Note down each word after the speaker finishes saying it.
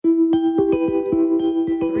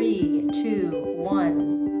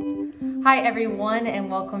Hi everyone,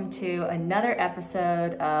 and welcome to another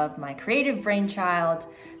episode of my creative brainchild,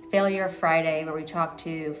 Failure Friday, where we talk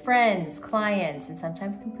to friends, clients, and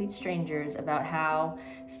sometimes complete strangers about how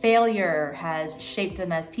failure has shaped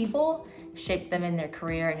them as people, shaped them in their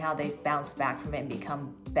career, and how they've bounced back from it and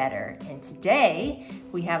become better. And today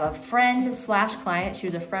we have a friend slash client. She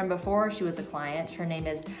was a friend before she was a client. Her name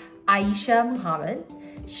is Ayesha Muhammad.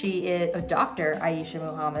 She is a Dr. Ayesha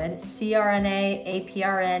Muhammad, CRNA,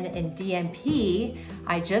 APRN, and DMP.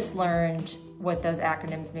 I just learned what those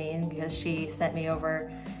acronyms mean because she sent me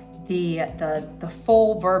over the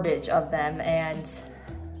full verbiage of them. And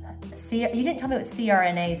you didn't tell me what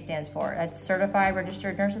CRNA stands for. That's Certified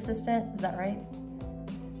Registered Nurse Assistant. Is that right?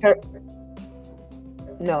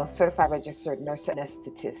 No, Certified Registered Nurse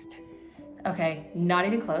Anesthetist. Okay, not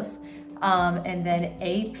even close. And then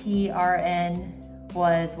APRN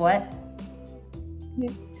was what?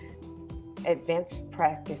 Advanced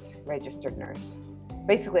Practice Registered Nurse.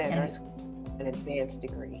 Basically a nurse with an advanced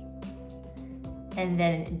degree. And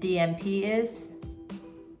then DMP is?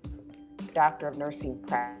 Doctor of Nursing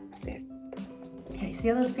Practice. Okay, see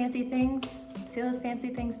all those fancy things? See those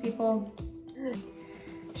fancy things, people?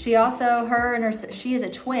 She also, she is a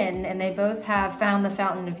twin, and they both have found the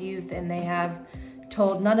fountain of youth, and they have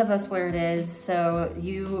told none of us where it is. So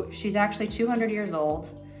she's actually 200 years old,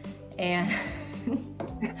 and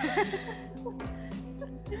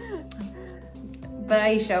but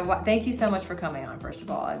Ayesha, thank you so much for coming on. First of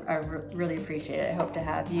all, I really appreciate it. I hope to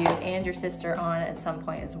have you and your sister on at some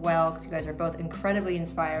point as well, because you guys are both incredibly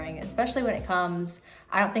inspiring, especially when it comes.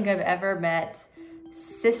 I don't think I've ever met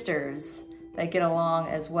sisters that get along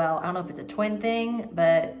as well. I don't know if it's a twin thing,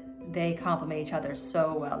 but they complement each other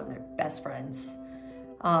so well that they're best friends.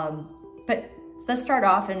 But let's start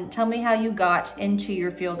off and tell me how you got into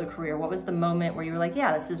your field of career. What was the moment where you were like,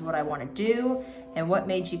 yeah, this is what I want to do? And what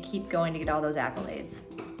made you keep going to get all those accolades?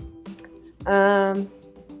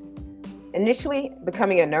 Initially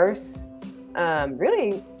becoming a nurse,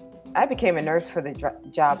 really, I became a nurse for the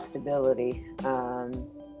job stability.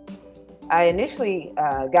 I initially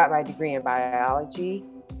got my degree in biology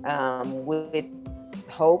with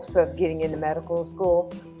hopes of getting into medical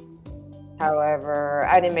school. However,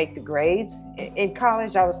 I didn't make the grades. In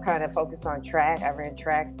college, I was kind of focused on track. I ran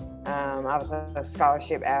track. I was a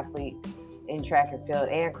scholarship athlete in track and field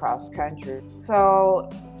and cross country. So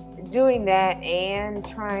doing that and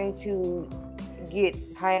trying to get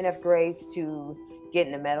high enough grades to get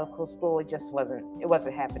into medical school, it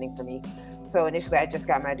wasn't happening for me. So initially, I just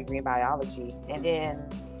got my degree in biology. And then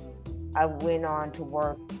I went on to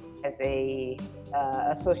work as a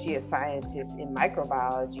associate scientist in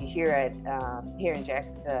microbiology here in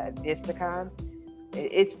Vistacom.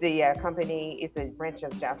 It's the company, it's a branch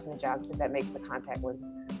of Johnson & Johnson that makes the contact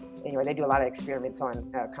lenses. Anyway, they do a lot of experiments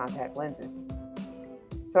on contact lenses.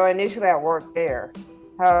 So initially I worked there.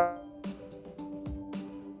 However,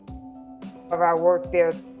 I worked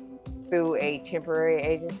there through a temporary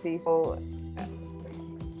agency. So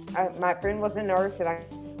my friend was a nurse, and I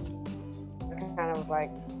kind of was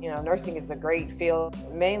like, nursing is a great field.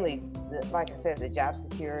 Mainly, like I said, the job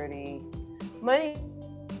security. Money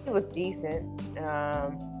was decent.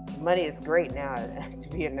 Money is great now to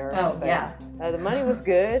be a nurse. Oh, but, yeah. The money was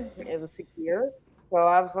good. It was secure. So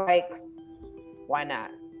I was like, why not?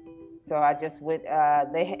 So I just went,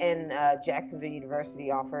 Jacksonville University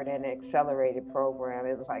offered an accelerated program.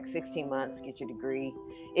 It was like 16 months, get your degree.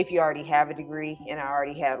 If you already have a degree, and I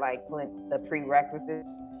already had the prerequisites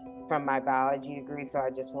from my biology degree, so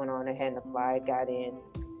I just went on ahead and applied, got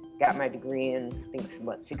my degree in, I think,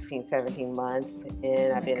 16, 17 months,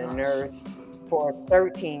 and I've been a nurse for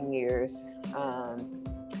 13 years,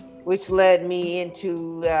 which led me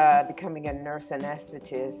into becoming a nurse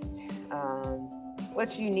anesthetist.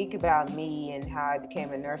 What's unique about me and how I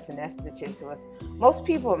became a nurse anesthetist was most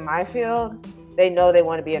people in my field, they know they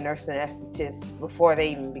want to be a nurse anesthetist before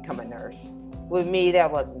they even become a nurse. With me, that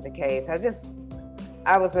wasn't the case.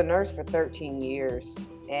 I was a nurse for 13 years,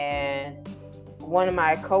 and one of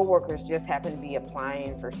my coworkers just happened to be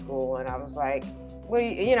applying for school, and I was like, well,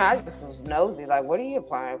 I just was nosy, like, what are you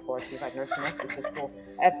applying for? She's like, nurse anesthetist school.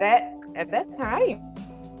 At that time,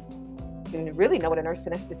 I didn't really know what a nurse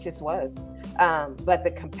anesthetist was. But the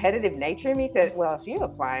competitive nature of me said, well, if you're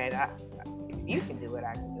applying, if you can do it,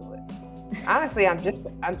 I can do it. Honestly,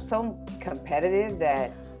 I'm so competitive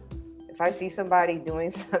that if I see somebody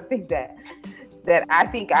doing something that I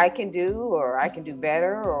think I can do, or I can do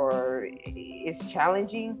better, or it's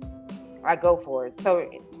challenging, I go for it. So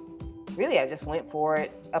really, I just went for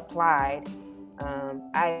it, applied.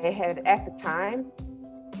 I had, at the time,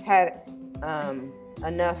 had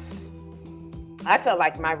enough. I felt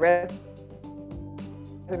like my resume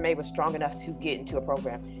resume was strong enough to get into a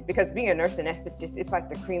program, because being a nurse anesthetist, it's like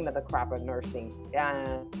the cream of the crop of nursing.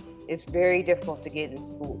 It's very difficult to get in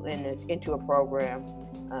school into a program.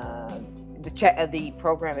 The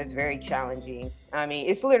program is very challenging. I mean,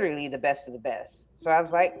 it's literally the best of the best. So I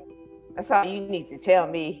was like, that's all you need to tell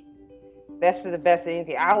me. Best of the best of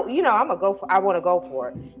anything. I want to go for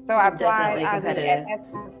it. So I applied. Definitely competitive.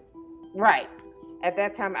 Right. At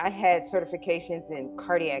that time, I had certifications in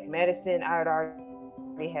cardiac medicine. I had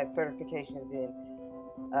already had certifications in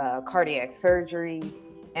cardiac surgery,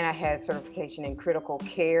 and I had certification in critical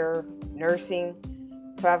care nursing.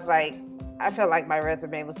 So I was like, I felt like my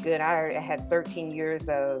resume was good. I had 13 years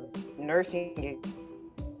of nursing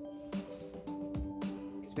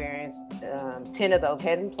experience. 10 of those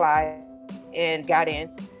hadn't applied and got in,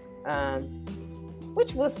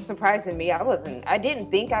 which was surprising me. I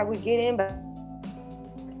didn't think I would get in, but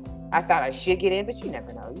I thought I should get in, but you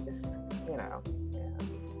never know.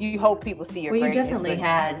 You hope people see your greatness. You definitely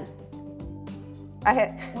had. I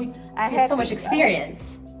had so much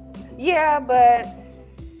experience. Yeah, but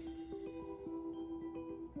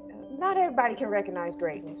not everybody can recognize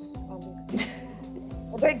greatness.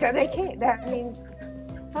 They can't. I mean,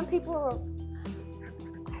 some people are,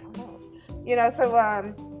 I don't know. So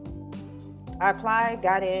I applied,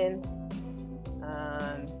 got in,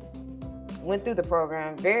 went through the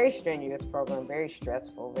program. Very strenuous program, very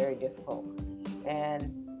stressful, very difficult.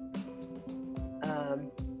 And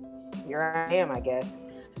here I am, I guess.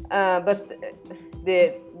 But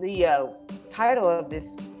the title of this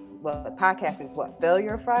podcast is what?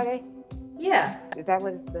 Failure Friday? Yeah. Is that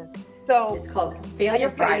what it's the? So it's called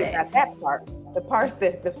Failure Friday. That part.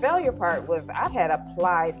 The failure part was I had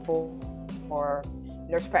applied for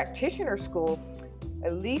nurse practitioner school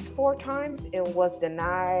at least 4 times and was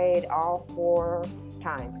denied all 4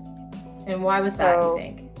 times. And why was that, you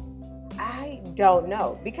think? I don't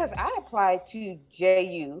know, because I applied to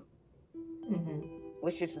JU,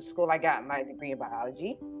 which is the school I got my degree in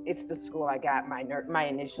biology. It's the school I got my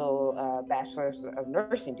initial bachelor's of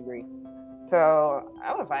nursing degree. So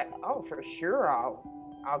I was like, oh, for sure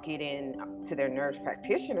I'll get in to their nurse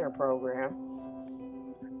practitioner program.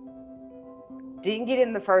 Didn't get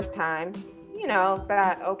in the first time.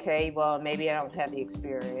 Thought, okay, well, maybe I don't have the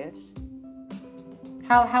experience.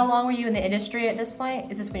 How long were you in the industry at this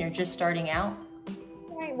point? Is this when you're just starting out?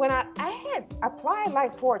 Right, when I had applied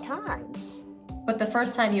like 4 times. But the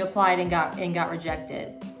first time you applied and got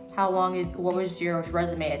rejected, what was your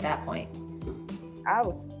resume at that point?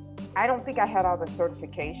 I don't think I had all the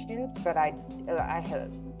certifications, but I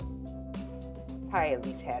had probably at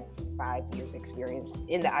least had 5 years experience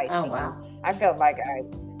in the ICU. Oh, wow. I felt like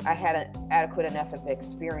I had an adequate enough of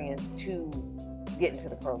experience to get into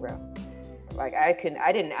the program. Like I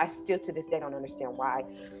still to this day don't understand why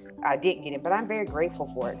I didn't get in, but I'm very grateful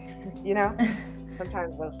for it.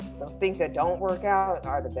 Sometimes those things that don't work out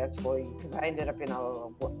are the best for you, because I ended up in a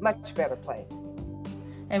much better place.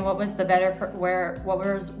 And what was the better where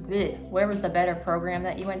was the better program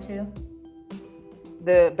that you went to?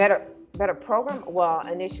 The better program? Well,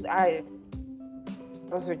 initially I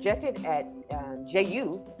was rejected at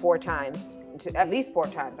JU 4 times, at least 4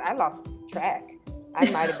 times. I lost track. I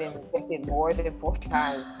might have been rejected more than 4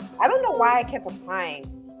 times. I don't know why I kept applying.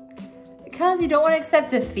 Because you don't want to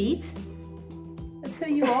accept defeat? That's who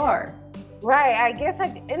you are. Right, I guess I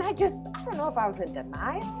don't know if I was in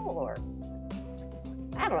denial or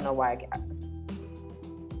I don't know why.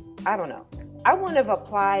 I don't know. I wouldn't have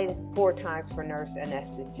applied 4 times for nurse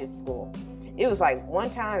anesthetist school. It was like one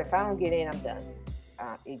time, if I don't get in, I'm done.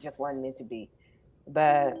 It just wasn't meant to be.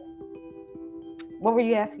 But what were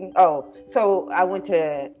you asking? Oh, so I went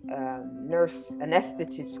to nurse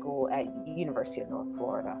anesthetist school at University of North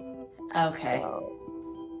Florida. Okay.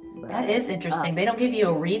 That is interesting. They don't give you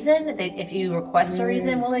a reason? If you request a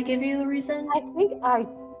reason, will they give you a reason?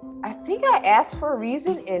 I think I asked for a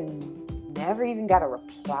reason and never even got a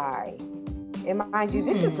reply. And mind you,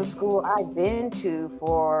 this is a school I've been to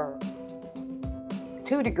for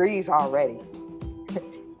 2 degrees already.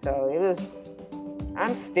 So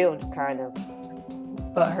I'm still kind of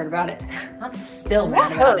butthurt about it. I'm still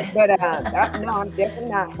mad about it. But no, I'm definitely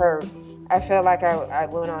not hurt. I felt like I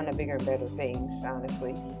went on to bigger and better things,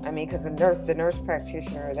 honestly. I mean, because the nurse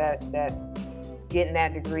practitioner, that getting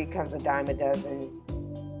that degree comes a dime a dozen.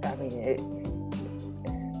 I mean,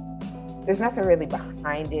 there's nothing really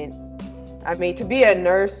behind it. I mean, to be a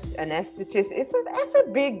nurse anesthetist, that's a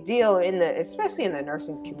big deal especially in the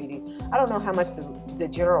nursing community. I don't know how much the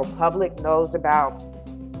general public knows about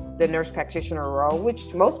the nurse practitioner role, which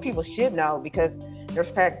most people should know, because nurse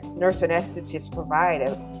anesthetists provide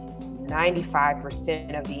a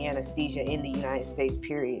 95% of the anesthesia in the United States,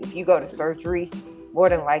 period. If you go to surgery, more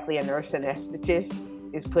than likely a nurse anesthetist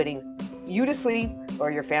is putting you to sleep or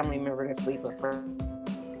your family member to sleep or friend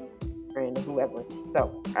or whoever.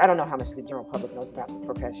 So I don't know how much the general public knows about the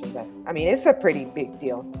profession, but I mean, it's a pretty big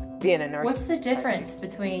deal being a nurse. What's the difference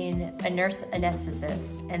between a nurse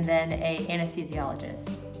anesthetist and then a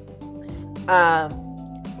anesthesiologist?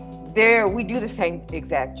 There, we do the same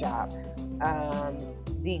exact job.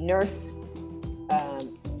 The nurse,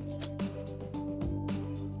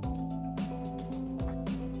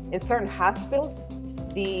 in certain hospitals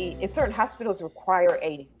require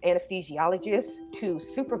a anesthesiologist to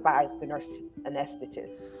supervise the nurse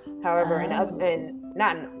anesthetist. However, and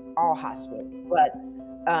not in all hospitals, but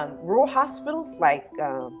rural hospitals like I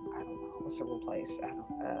don't know what's a rural place. I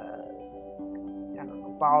don't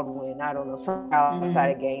know, Baldwin. I don't know, some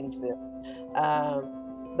outside of Gainesville.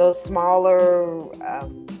 Those smaller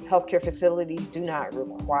healthcare facilities do not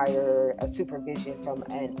require a supervision from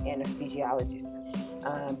an anesthesiologist.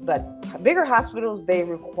 But bigger hospitals, they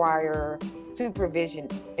require supervision,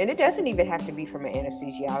 and it doesn't even have to be from an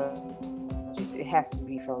anesthesiologist. It has to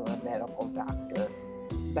be from a medical doctor.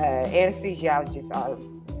 But anesthesiologists are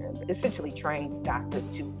essentially trained doctors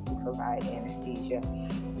to provide anesthesia.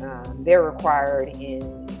 They're required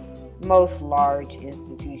in most large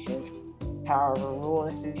institutions. However, rural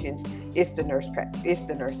institutions, it's the nurse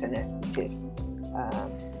anesthetist.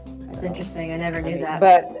 That's interesting. I never knew that.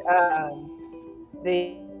 But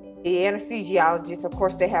the anesthesiologists, of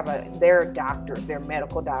course, they're doctors. They're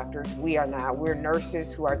medical doctors. We are not. We're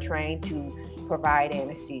nurses who are trained to provide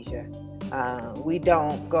anesthesia. We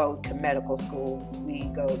don't go to medical school. We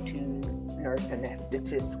go to nurse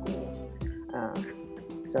anesthetist school.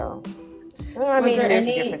 There's a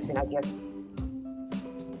difference in, I guess.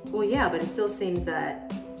 Well, yeah, but it still seems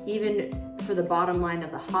that even for the bottom line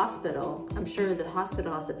of the hospital, I'm sure the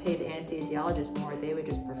hospital has to pay the anesthesiologist more. They would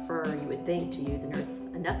just prefer, you would think, to use a nurse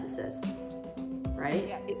anesthetist, right?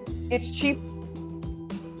 Yeah, it's cheaper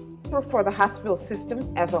for the hospital system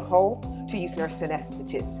as a whole to use nurse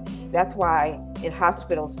anesthetists. That's why in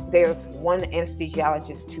hospitals, there's one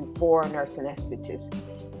anesthesiologist to 4 nurse anesthetists.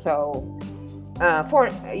 So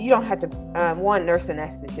you don't have to, one nurse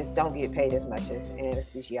anesthetist don't get paid as much as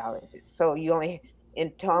anesthesiologists. So you only,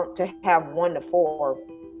 to have 1 to 4,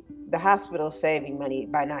 the hospital's saving money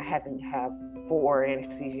by not having to have 4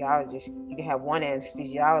 anesthesiologists. You can have 1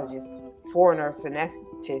 anesthesiologist, 4 nurse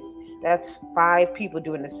anesthetists. That's 5 people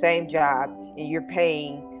doing the same job, and you're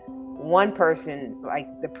paying one person like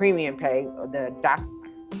the premium pay, or the doctor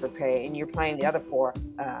pay, and you're paying the other 4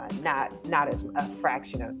 not as a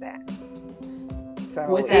fraction of that. So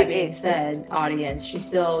with that being said, audience, she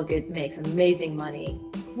still makes amazing money.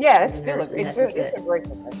 Yeah, it's a great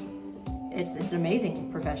profession. It's an amazing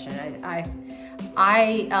profession.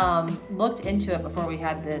 I looked into it before we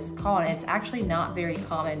had this call, and it's actually not very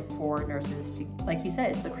common for nurses to, like you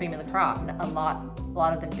said, it's the cream of the crop. And a lot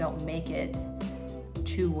of them don't make it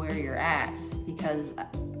to where you're at because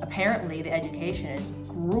apparently the education is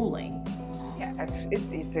grueling. Yeah,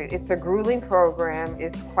 it's a grueling program.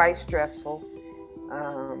 It's quite stressful.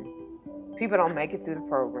 People don't make it through the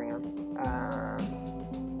program.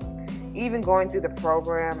 Even going through the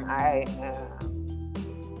program,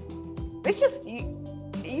 it's just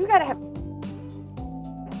you gotta have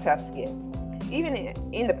tough skin. Even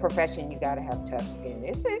in the profession, you gotta have tough skin.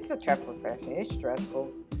 It's a tough profession. It's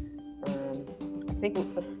stressful. I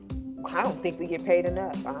don't think we get paid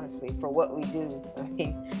enough, honestly, for what we do. I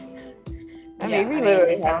mean, we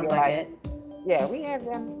literally have your life. Yeah, we have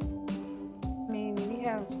them. We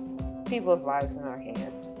have people's lives in our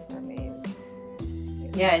hands.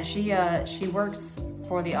 Yeah, and she works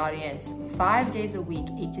for the audience 5 days a week,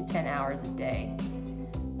 8 to 10 hours a day.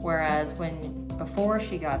 Whereas before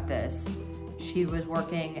she got this, she was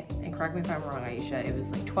working, and correct me if I'm wrong, Ayesha, it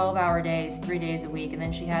was like 12-hour days, 3 days a week, and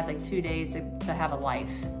then she had like 2 days to have a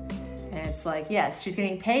life. And it's like, yes, she's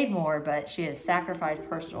getting paid more, but she has sacrificed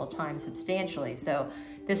personal time substantially. So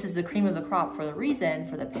this is the cream of the crop for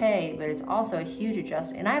the pay, but it's also a huge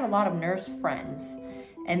adjustment. And I have a lot of nurse friends,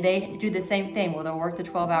 and they do the same thing where they'll work the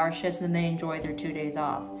 12-hour shifts and then they enjoy their 2 days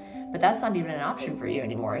off. But that's not even an option for you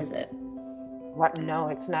anymore, is it? No,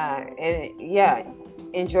 it's not. And yeah,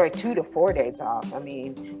 enjoy 2 to 4 days off. I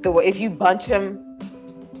mean, so if you bunch them,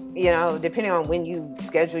 depending on when you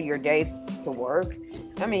schedule your days to work,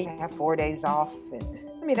 I mean, you have 4 days off, and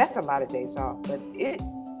I mean, that's a lot of days off, but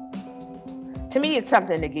to me, it's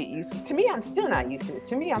something to get used to. To me, I'm still not used to it.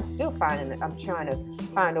 To me, I'm still trying to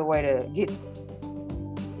find a way to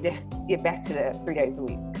get back to the 3 days a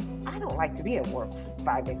week. I don't like to be at work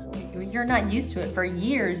 5 days a week. You're not used to it. For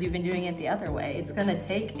years, you've been doing it the other way. It's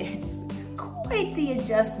quite the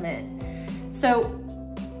adjustment. So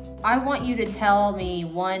I want you to tell me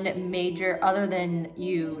one major, other than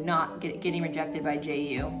you not getting rejected by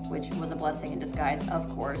JU, which was a blessing in disguise, of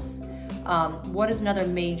course. What is another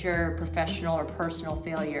major professional or personal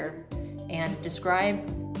failure, and describe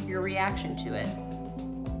your reaction to it?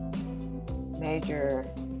 Major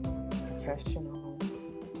professional.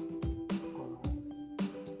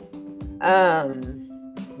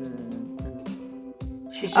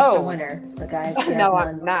 She's just a winner, so guys. No,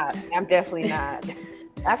 I'm not. I'm definitely not.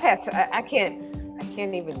 I can't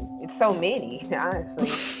even, it's so many, honestly.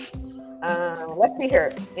 Let's see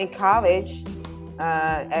here. In college,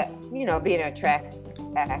 being a track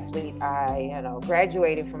athlete, I,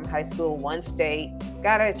 graduated from high school, one state,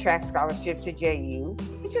 got a track scholarship to JU,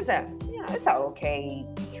 which is it's an okay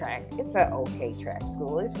track. It's an okay track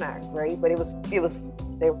school. It's not great, but it was,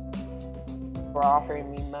 they were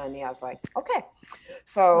offering me money. I was like, okay.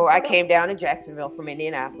 So I came down to Jacksonville from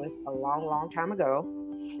Indianapolis a long, long time ago.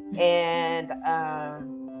 And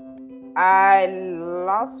I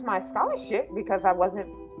lost my scholarship because I wasn't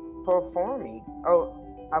performing.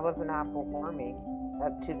 I was not performing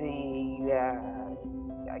up to the,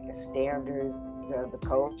 standards of the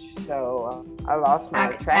coach. So I lost my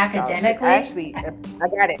track academically. Actually, I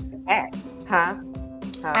got it back. Huh?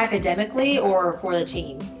 Academically or for the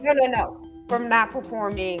team? No. From not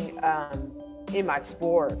performing in my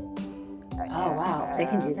sport. Oh wow, they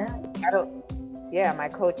can do that. Yeah, my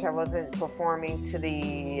coach, I wasn't performing to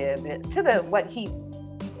the what he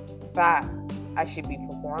thought I should be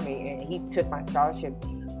performing, and he took my scholarship,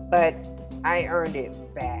 but I earned it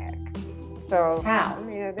back. So how? I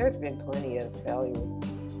mean, there's been plenty of failures.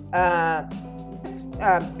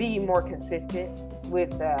 Being more consistent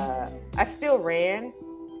with. I still ran.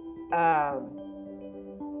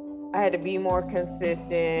 I had to be more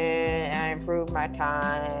consistent. I improved my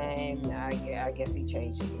time. I guess he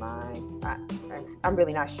changed his mind. I'm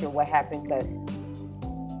really not sure what happened, but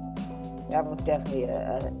that was definitely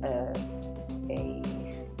a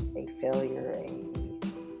failure,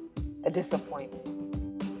 a disappointment.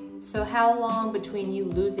 So how long between you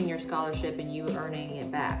losing your scholarship and you earning it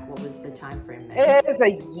back? What was the time frame there? It was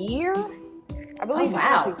a year. I believe. Oh,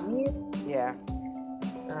 wow. It was a year. Yeah.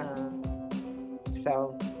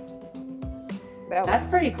 So. That's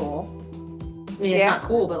pretty cool. I mean, it's not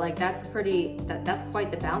cool, but like that's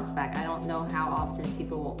quite the bounce back. I don't know how often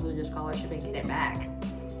people will lose their scholarship and get it back.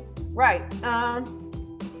 Right.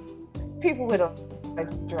 People with a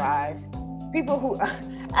drive. People who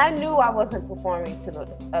I knew I wasn't performing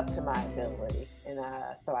up to my ability, and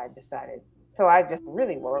so I decided. So I just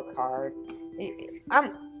really work hard.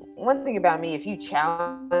 One thing about me, if you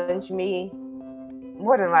challenge me,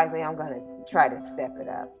 more than likely I'm gonna try to step it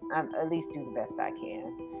up. At least do the best I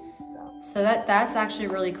can. So that's actually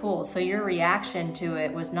really cool. So your reaction to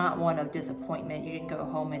it was not one of disappointment. You didn't go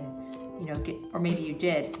home and or maybe you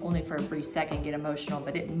did, only for a brief second, get emotional,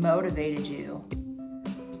 but it motivated you.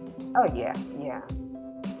 Oh yeah.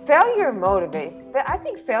 Failure motivates. I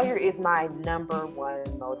think failure is my number one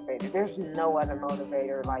motivator. There's no other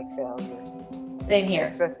motivator like failure. Same here.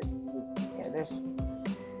 Especially, there's.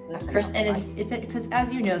 And it's because,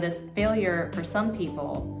 as you know, this failure for some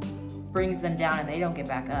people brings them down and they don't get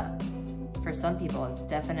back up. For some people, it's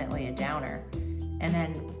definitely a downer. And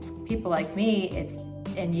then people like me, it's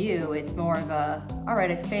more of a, all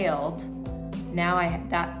right, I failed. Now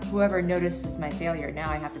whoever notices my failure, now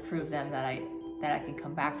I have to prove them that I can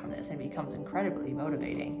come back from this, and it becomes incredibly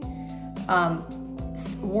motivating.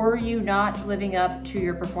 Were you not living up to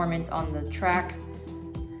your performance on the track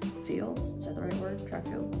fields? Is that the right word? Track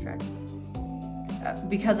field?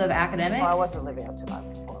 Because of academics? Well, I wasn't living up to my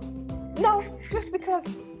performance. No, just because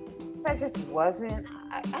I just wasn't.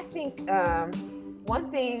 I think one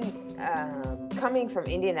thing, coming from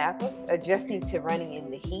Indianapolis, adjusting to running in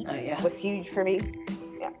the heat was huge for me.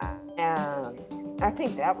 I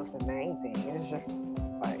think that was the main thing. It was just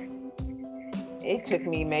like, it took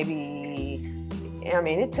me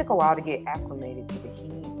it took a while to get acclimated to the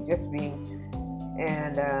heat,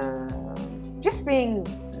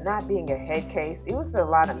 not being a head case. It was a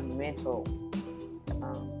lot of mental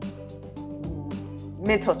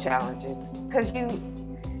challenges, because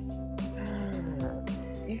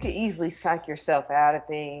you could easily psych yourself out of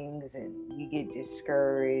things, and you get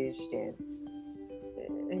discouraged, and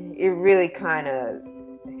it really kind of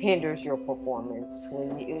hinders your performance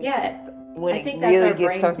when I think that's our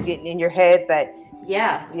brains starts getting in your head that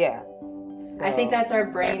So, I think that's our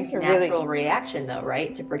brain's natural reaction, though,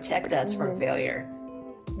 right? To protect us from failure.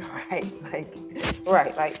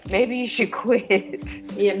 right, like maybe you should quit.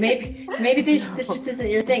 Yeah, maybe this just isn't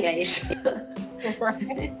your thing, Ayesha.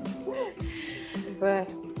 Right.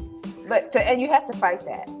 And you have to fight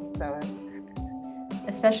that. So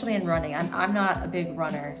especially in running. I'm not a big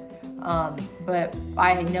runner, but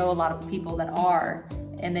I know a lot of people that are,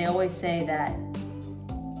 and they always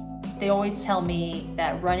tell me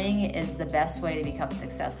that running is the best way to become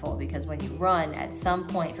successful, because when you run, at some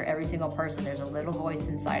point for every single person, there's a little voice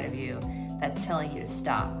inside of you that's telling you to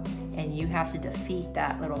stop, and you have to defeat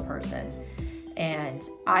that little person. And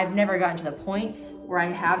I've never gotten to the point where I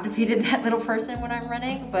have defeated that little person when I'm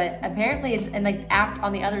running, but apparently on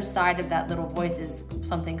the other side of that little voice is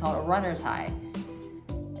something called a runner's high.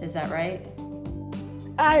 Is that right?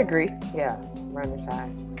 I agree. Yeah, runner's high.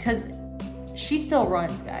 Because she still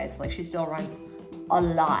runs, guys. Like, she still runs a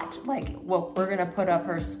lot. Like, well, we're gonna put up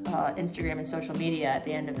her Instagram and social media at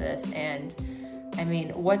the end of this. And I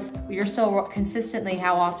mean, you're still consistently,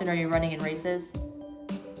 how often are you running in races?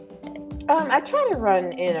 I try to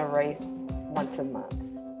run in a race once a month.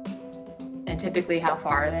 And typically, how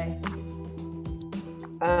far are they?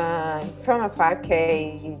 From a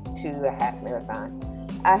 5K to a half marathon.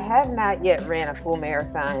 I have not yet ran a full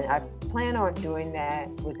marathon. I plan on doing that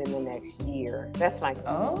within the next year. That's my goal.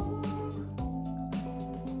 Oh,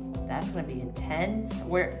 that's going to be intense.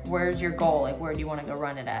 Where's your goal? Like, where do you want to go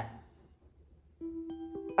run it at?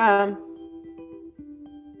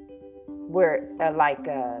 Where,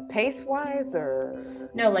 pace-wise, or?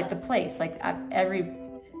 No, like the place, like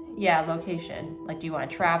location. Like, do you want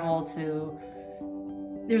to travel to?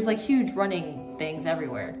 There's like huge running things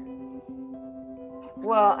everywhere.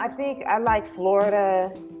 Well, I think I like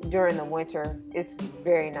Florida during the winter. It's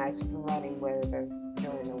very nice running weather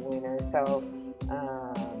during the winter. So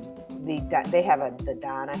they have the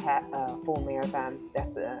Donna full marathon.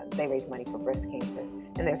 They raise money for breast cancer.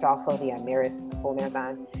 And there's also the Imaris full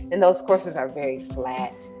marathon. And those courses are very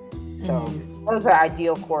flat. So those are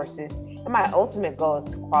ideal courses. And my ultimate goal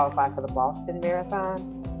is to qualify for the Boston Marathon.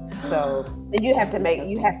 So you have to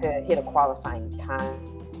hit a qualifying time.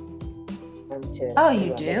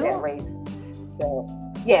 You do? That race. So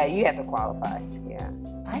yeah, you have to qualify. Yeah.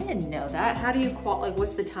 I didn't know that. How do you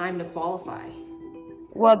what's the time to qualify?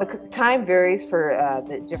 Well, the time varies for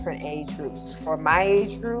the different age groups. For my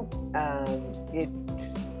age group, it's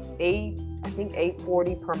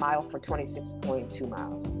 8:40 per mile for 26.2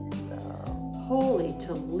 miles. So, holy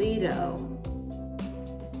Toledo.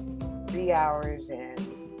 3 hours and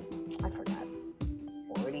I forgot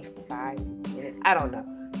 45 minutes. I don't know.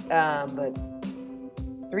 But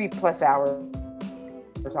 3+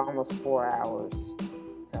 hours, almost 4 hours.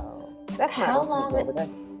 So that's how long is it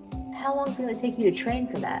going to take you to train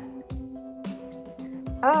for that?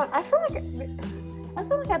 I feel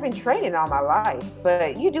like I've been training all my life,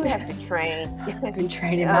 but you do have to train. I've been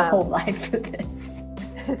training my whole life for this.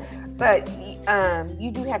 But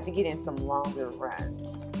you do have to get in some longer runs,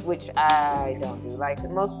 which I don't do. Like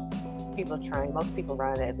most people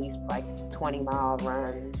run at least like 20-mile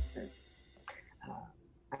runs.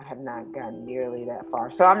 I have not gotten nearly that far.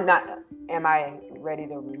 So am I ready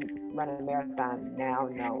to run a marathon now?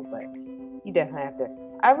 No, but you definitely have to.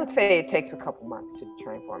 I would say it takes a couple months to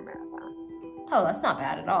train for a marathon. Oh, that's not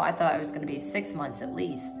bad at all. I thought it was going to be 6 months at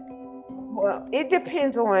least. Well, it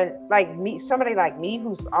depends on somebody like me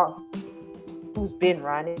who's been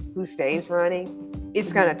running, who stays running.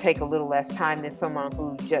 It's going to take a little less time than someone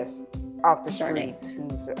who's just off the streets,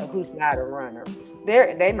 who's not a runner.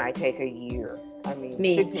 They might take a year. I mean,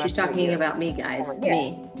 me. She's talking about me, guys. Yeah.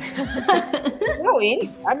 Me. No,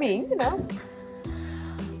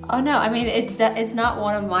 Oh no, I mean it's not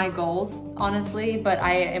one of my goals, honestly, but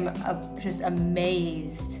I am just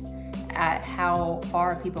amazed at how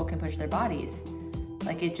far people can push their bodies.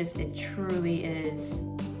 Like it truly is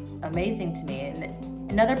amazing to me.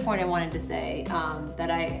 And another point I wanted to say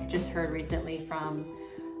that I just heard recently from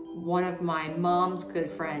one of my mom's good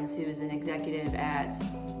friends, who's an executive at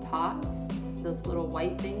Pots, those little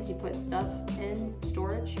white things you put stuff in,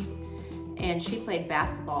 storage. And she played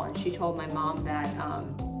basketball, and she told my mom that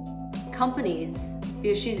companies,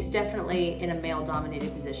 because she's definitely in a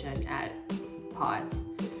male-dominated position at Pods,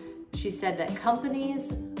 she said that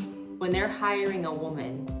companies, when they're hiring a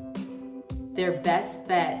woman, their best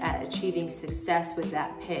bet at achieving success with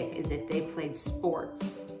that pick is if they played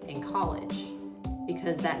sports in college,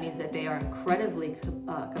 because that means that they are incredibly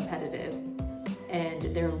competitive and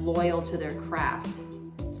they're loyal to their craft.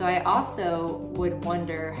 So I also would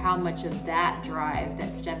wonder how much of that drive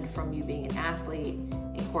that stemmed from you being an athlete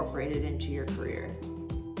incorporated into your career.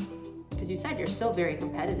 Because you said you're still very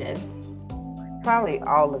competitive. Probably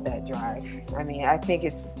all of that drive. I mean, I think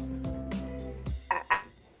it's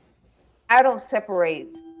I don't separate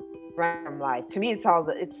from life. To me, it's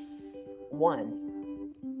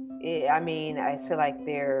one. I mean, I feel like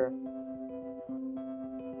they're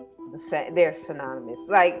the same. They're synonymous.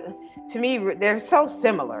 Like, to me, they're so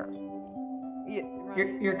similar.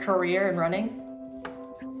 Your career and running?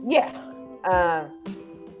 Yeah,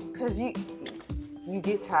 because you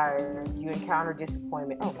get tired, you encounter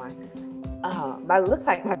disappointment. Oh my, looks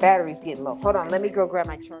like my battery's getting low. Hold on, let me go grab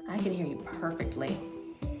my charger. I can hear you perfectly.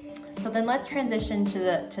 So then let's transition to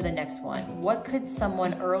the next one. What could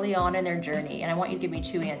someone early on in their journey, and I want you to give me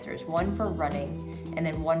two answers, one for running and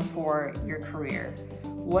then one for your career.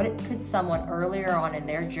 What could someone earlier on in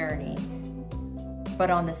their journey, but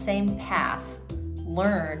on the same path,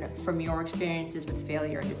 learn from your experiences with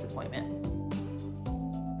failure and disappointment?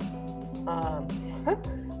 I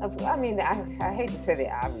mean, I hate to say the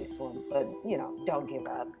obvious one, but don't give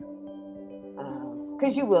up,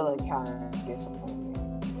 because you will encounter disappointment.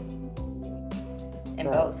 And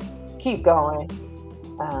both. Keep going.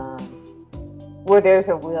 Where there's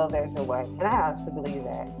a will, there's a way, and I honestly believe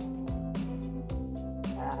that.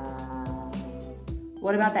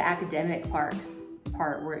 What about the academic part?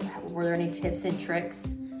 Were there any tips and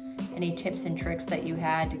tricks? Any tips and tricks that you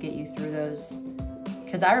had to get you through those?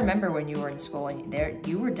 Because I remember when you were in school and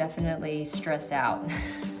you were definitely stressed out.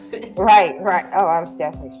 Right. Oh, I was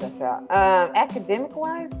definitely stressed out. Academic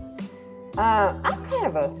wise, I'm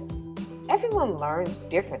kind of everyone learns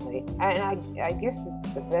differently. And I guess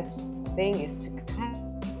the best thing is to kind of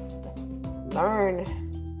learn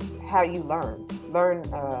how you learn.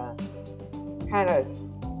 Kind of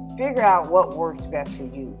figure out what works best for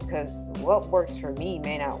you. Because what works for me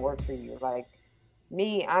may not work for you. Like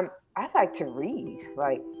me, I like to read.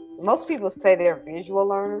 Like most people say they're visual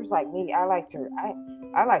learners. Like me, I like to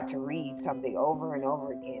read something over and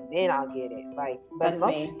over again. Then I'll get it. Like, but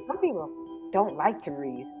some people don't like to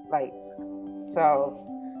read. Like, so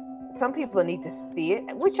some people need to see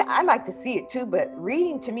it, which I like to see it too. But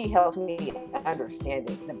reading to me helps me understand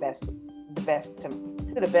it to the best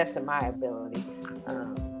of my ability.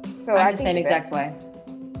 So I'm the same exact way.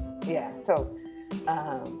 Yeah. So.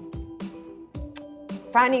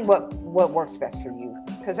 Finding what works best for you,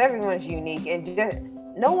 because everyone's unique and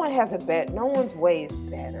no one's way is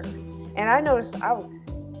better. And I noticed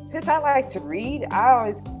since I like to read, I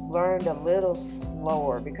always learned a little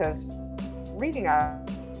slower because reading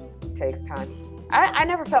takes time. I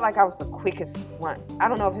never felt like I was the quickest one. I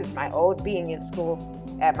don't know if it's being in school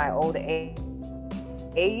at my old age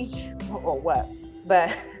or what,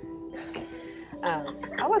 but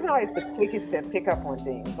I wasn't always the quickest to pick up on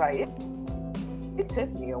things. Like it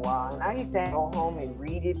took me a while, and I used to go home and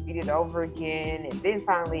read it over again, and then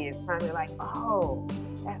finally it's like, oh,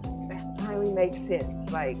 that finally makes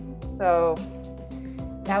sense. Like, so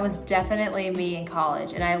that was definitely me in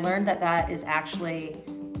college, and I learned that is actually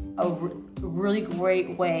a really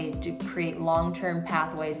great way to create long-term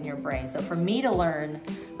pathways in your brain. So for me to learn,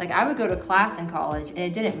 like I would go to class in college and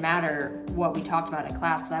it didn't matter what we talked about in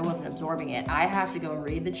class because I wasn't absorbing it. I have to go and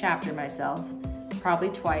read the chapter myself, probably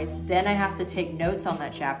twice. Then I have to take notes on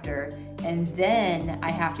that chapter, and then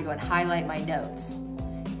I have to go and highlight my notes.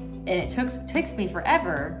 And it takes me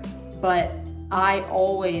forever, but I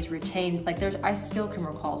always retained, I still can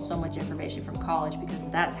recall so much information from college because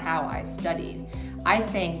that's how I studied. I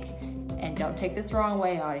think, and don't take this the wrong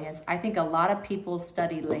way, audience, I think a lot of people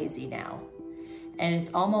study lazy now. And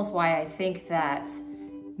it's almost why I think that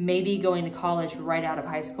maybe going to college right out of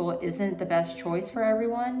high school isn't the best choice for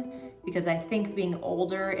everyone, because I think being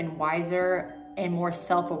older and wiser and more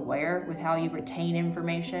self-aware with how you retain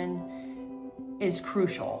information is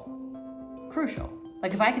crucial.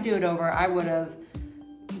 Like if I could do it over, I would have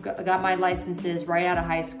got my licenses right out of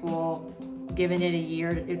high school, given it a year.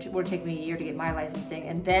 It would take me a year to get my licensing,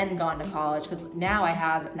 and then gone to college, because now I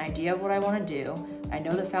have an idea of what I want to do. I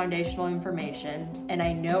know the foundational information, and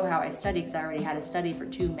I know how I study because I already had to study for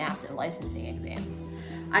 2 massive licensing exams.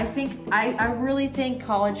 I really think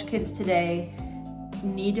college kids today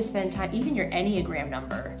need to spend time, even your Enneagram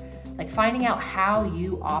number, like finding out how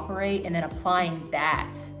you operate and then applying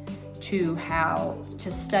that to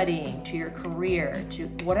studying, to your career, to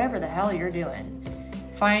whatever the hell you're doing.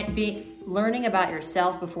 Learning about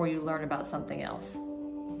yourself before you learn about something else.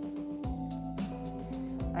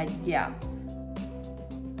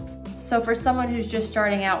 So for someone who's just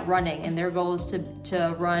starting out running and their goal is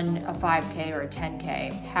to run a 5K or a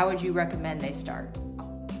 10K, how would you recommend they start?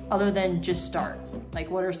 Other than just start.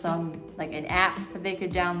 Like what are some, like an app that they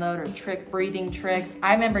could download, or breathing tricks?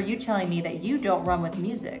 I remember you telling me that you don't run with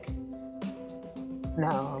music.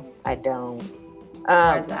 No, I don't.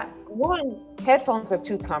 Why is that? one, headphones are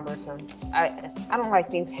too cumbersome. I don't like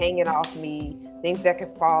things hanging off me, things that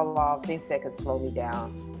could fall off, things that could slow me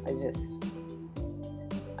down.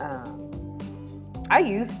 I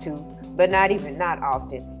used to, but not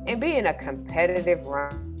often. And being a competitive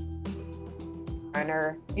runner,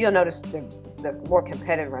 you'll notice the more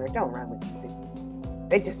competitive runners don't run with music.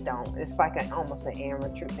 They just don't. It's like almost an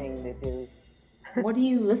amateur thing to do. What do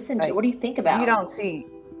you listen to? What do you think about?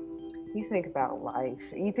 You think about life.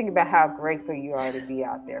 You think about how grateful you are to be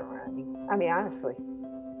out there running. I mean, honestly.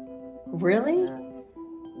 Really?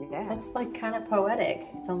 Yeah. That's like kind of poetic.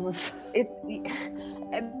 It's almost.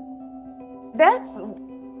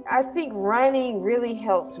 I think running really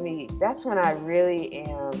helps me. That's when I really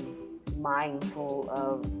am mindful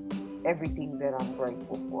of everything that I'm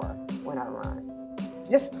grateful for when I run.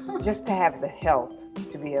 Just to have the health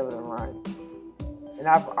to be able to run. And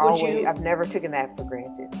I've never taken that for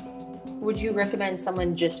granted. Would you recommend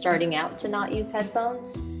someone just starting out to not use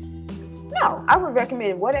headphones? No, I would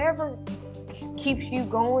recommend whatever keeps you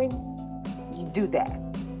going, you do that.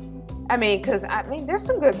 I mean, there's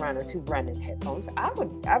some good runners who run in headphones. I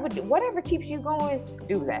would whatever keeps you going,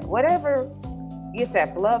 do that. Whatever gets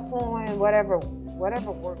that blood flowing, whatever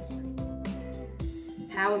works.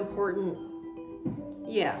 How important?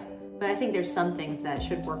 Yeah, but I think there's some things that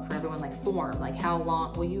should work for everyone, like form. Like how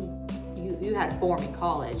long? Well, you had form in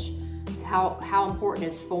college. How important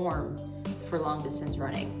is form for long distance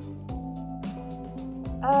running?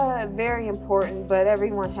 Very important, but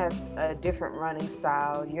everyone has a different running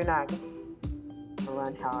style. You're not going to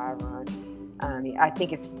run how I run. I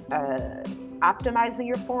think it's optimizing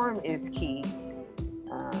your form is key.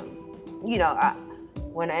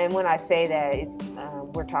 When I say that, it's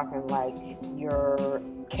we're talking like your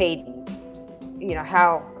cadence.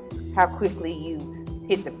 How quickly you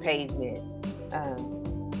hit the pavement,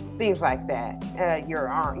 things like that. Your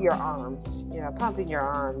arms. Pumping your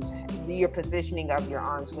arms. Your positioning of your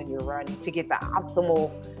arms when you're running to get the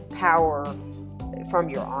optimal power from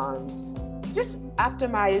your arms. Just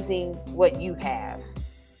optimizing what you have.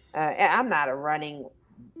 And I'm not a running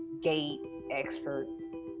gait expert,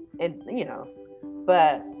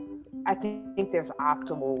 but I think there's an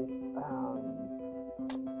optimal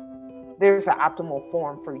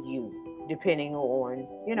form for you, depending on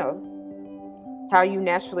how you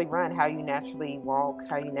naturally run, how you naturally walk,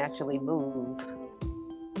 how you naturally move.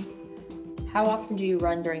 How often do you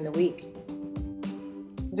run during the week?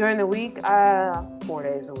 During the week, 4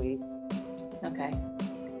 days a week. Okay.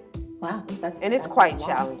 Wow. It's quite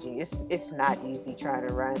challenging. It's not easy trying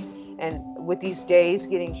to run. And with these days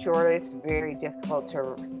getting shorter, it's very difficult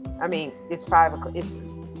it's 5 o'clock. It's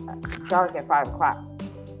dark at 5 o'clock.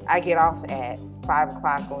 I get off at 5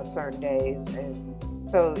 o'clock on certain days. And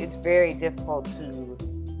so it's very difficult to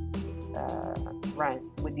run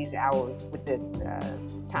with these hours, with the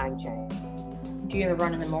time change. Do you ever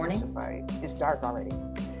run in the morning? It's dark already.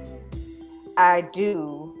 I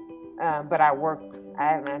do, but I work. I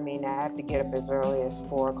have to get up as early as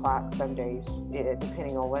 4 o'clock some days,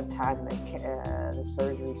 depending on what time the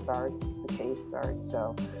surgery starts, the case starts.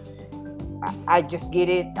 So I just get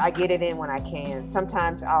it. I get it in when I can.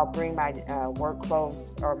 Sometimes I'll bring my work clothes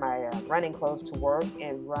or my running clothes to work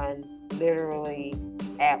and run literally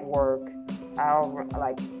at work.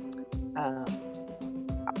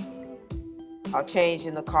 I'll change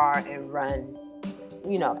in the car and run,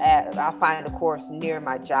 I'll find a course near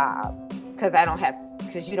my job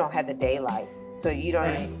because you don't have the daylight. So you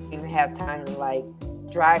don't even have time to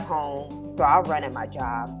drive home. So I'll run at my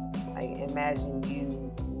job. Imagine you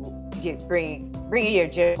bringing your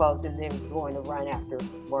gym clothes and then going to run after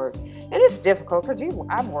work. And it's difficult because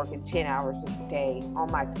I'm working 10 hours a day on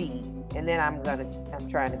my feet. And then I'm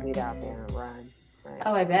trying to get out there and run. Right?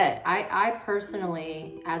 Oh, I bet. I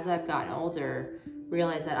personally, as I've gotten older,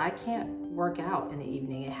 realize that I can't work out in the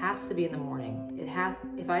evening. It has to be in the morning.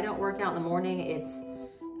 If I don't work out in the morning,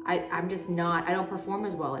 I'm just not, I don't perform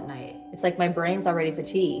as well at night. It's like my brain's already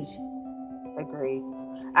fatigued. Agreed.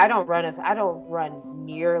 I don't run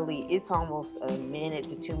nearly, it's almost a minute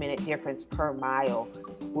to 2 minute difference per mile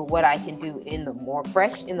with what I can do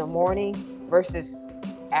fresh in the morning versus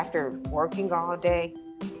after working all day.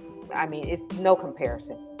 It's no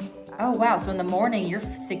comparison. Oh, wow. So in the morning, you're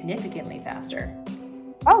significantly faster.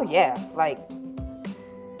 Oh, yeah.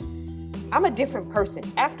 I'm a different person.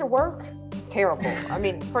 After work, terrible.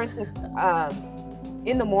 For instance,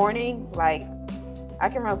 in the morning, I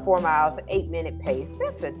can run 4 miles at 8 minute pace.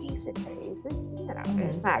 That's a decent pace.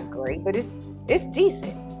 It's not great, but it's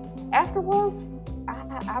decent. After work,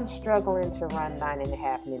 I'm struggling to run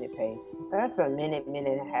 9.5 minute pace. That's a minute and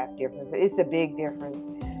a half difference. It's a big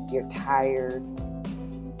difference. You're tired.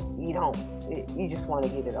 you just want to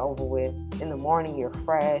get it over with. In the morning, you're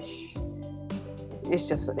fresh.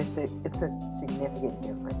 It's a significant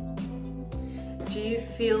difference. Do you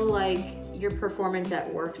feel like your performance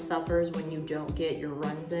at work suffers when you don't get your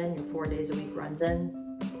runs in, your 4 days a week runs in?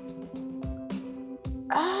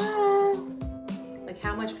 Like,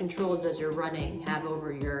 how much control does your running have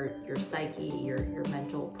over your psyche, your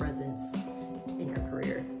mental presence in your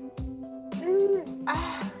career?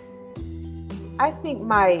 I think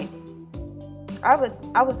I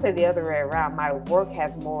would say the other way around. My work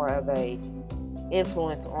has more of a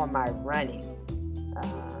influence on my running.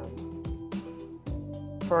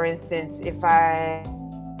 For instance, if I'm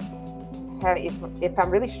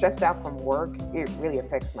really stressed out from work, it really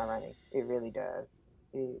affects my running. It really does.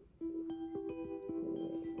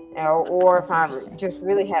 Or if I just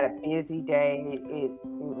really had a busy day, it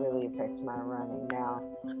really affects my running. Now,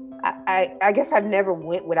 I guess I've never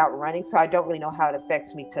went without running, so I don't really know how it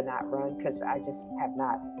affects me to not run, because I just have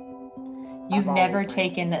not. You've never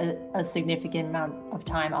taken a significant amount of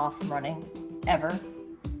time off from running, ever?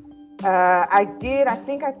 I did. I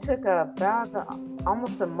think I took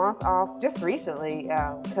almost a month off just recently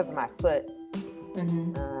because of my foot.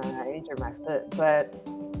 Mm-hmm. I injured my foot, but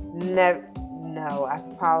never. No,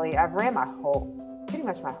 I've ran pretty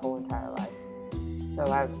much my whole entire life.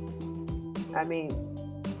 So I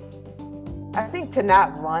think to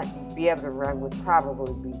not be able to run would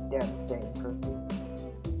probably be devastating for me.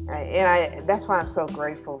 That's why I'm so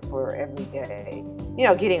grateful for every day.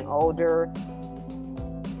 Getting older,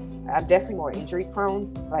 I'm definitely more injury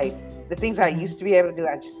prone. Like, the things I used to be able to do,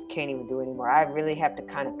 I just can't even do anymore. I really have to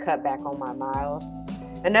kind of cut back on my miles.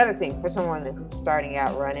 Another thing for someone who's starting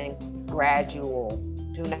out running, gradual.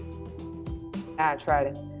 Do not try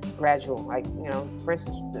to gradual. Like, for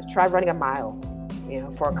instance, try running a mile,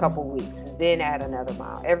 for a couple weeks, and then add another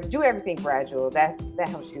mile. Do everything gradual. That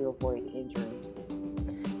helps you avoid injury.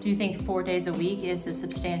 Do you think 4 days a week is a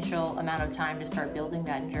substantial amount of time to start building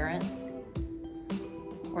that endurance?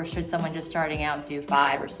 Or should someone just starting out do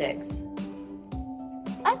 5 or 6?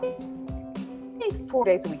 I think 4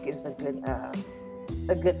 days a week is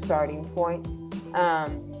a good starting point.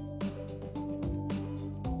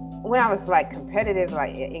 When I was competitive,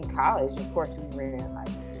 in college, of course we ran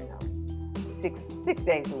 6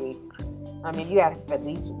 days a week. You have at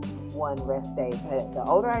least one rest day. But the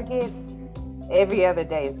older I get, every other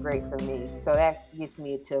day is great for me. So that gets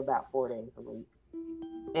me to about 4 days a week.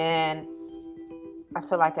 And I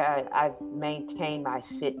feel like I've maintained my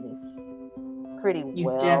fitness pretty well.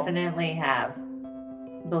 You definitely have.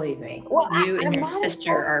 Believe me. Well, you and your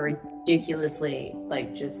sister are ridiculously,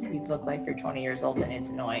 you look like you're 20 years old, and it's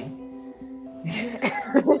annoying.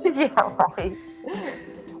 Yeah, right.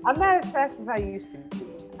 I'm not as fast as I used to be.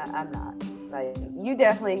 I'm not. You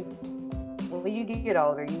definitely, when you get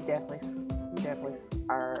older, you definitely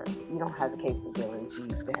you don't have the capabilities you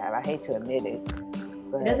used to have. I hate to admit it.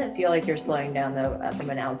 But... It doesn't feel like you're slowing down, though,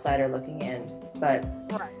 from an outsider looking in. But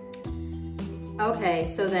right. Okay,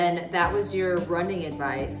 so then that was your running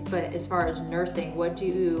advice. But as far as nursing, what do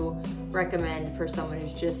you recommend for someone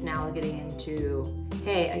who's just now getting into,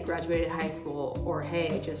 hey, I graduated high school, or hey,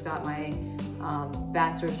 I just got my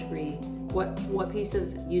bachelor's degree? What piece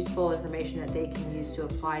of useful information that they can use to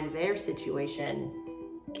apply to their situation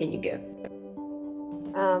can you give?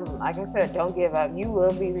 Like I said, don't give up. You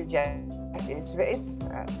will be rejected.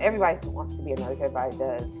 Everybody wants to be a nurse. Everybody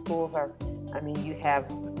does. Schools are. You have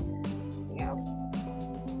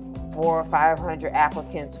 400 or 500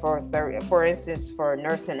 applicants for instance, for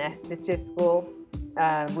Nurse Anesthetist school.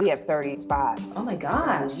 We have 30 spots. Oh my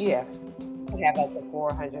gosh. We have up to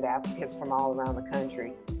 400 applicants from all around the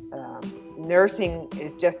country. Nursing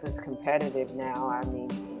is just as competitive now.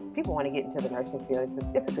 People want to get into the nursing field.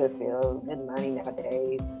 It's a good field, good money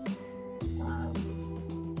nowadays.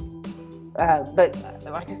 But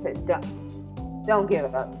like I said, don't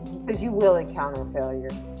give up, because you will encounter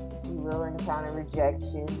failure. You will encounter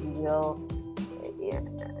rejection. You will,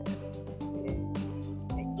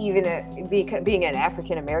 even being an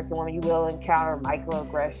African American woman, you will encounter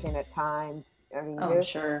microaggression at times.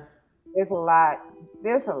 Sure. There's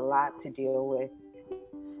a lot to deal with.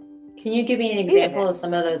 Can you give me an example of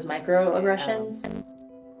some of those microaggressions?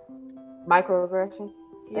 Microaggression?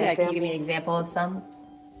 Yeah, can you give me an example of some?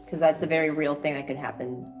 Because that's a very real thing that could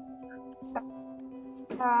happen.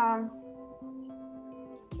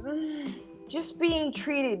 Just being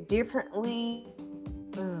treated differently.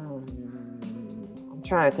 I'm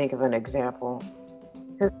trying to think of an example.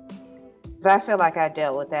 Because I feel like I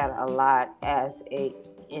dealt with that a lot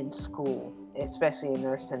in school, especially in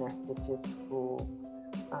nurse anesthetist school.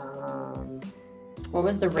 What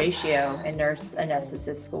was the ratio in nurse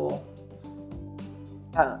anesthetist school?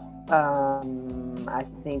 I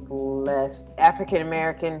think less African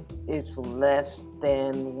American is less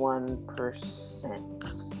than 1%.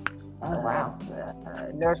 Oh wow.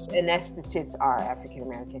 Nurse anesthetists are African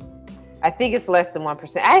American. I think it's less than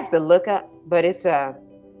 1%. I have to look up, but it's I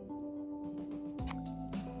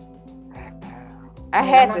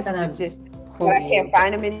had the statistics, but I can't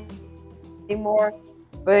find them anymore.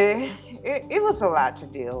 But it was a lot to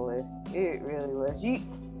deal with. It really was.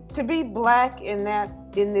 To be Black in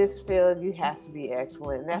this field, you have to be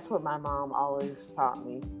excellent. And that's what my mom always taught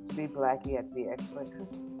me. To be Black, you have to be excellent, because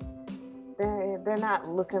they're not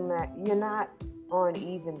looking at, you're not on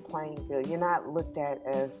even playing field. You're not looked at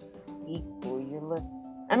as equal.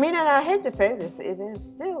 And I hate to say this,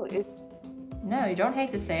 No, you don't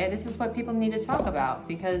hate to say it. This is what people need to talk about,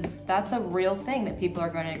 because that's a real thing that people are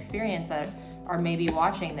going to experience that are maybe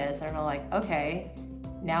watching this and are like, okay,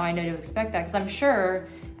 now I know to expect that. Because I'm sure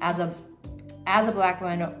as a Black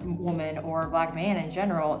woman or a Black man in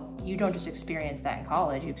general, you don't just experience that in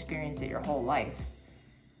college, you experience it your whole life.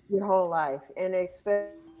 Your whole life. And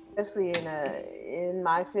especially in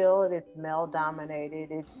my field, it's male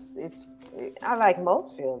dominated. I like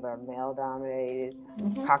most fields are male dominated,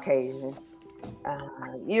 Caucasian. I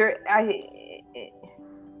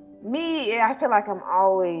feel like I'm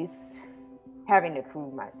always having to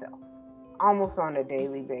prove myself, almost on a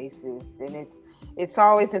daily basis, and it's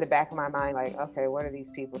always in the back of my mind, like, okay, what are these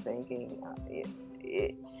people thinking?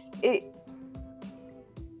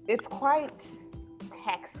 It's quite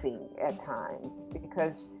taxing at times,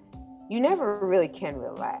 because you never really can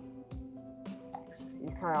relax.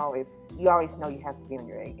 You always know you have to be on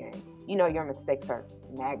your A game. Your mistakes are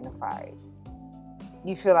magnified.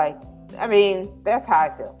 You feel like, that's how I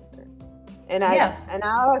feel. And I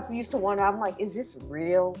always used to wonder, I'm like, is this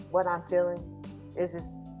real, what I'm feeling? Is this?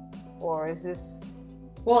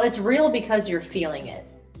 Well, it's real because you're feeling it.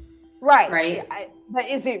 Right. But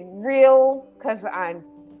is it real? Because I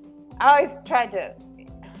always tried to.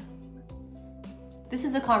 This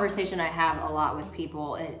is a conversation I have a lot with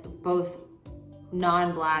people, both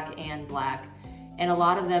non-Black and Black. And a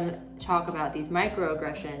lot of them talk about these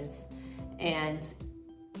microaggressions. And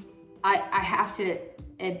I have to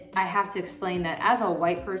explain that as a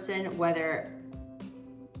white person,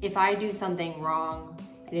 if I do something wrong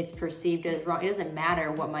and it's perceived as wrong, it doesn't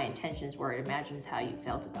matter what my intentions were. It imagines how you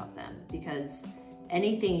felt about them, because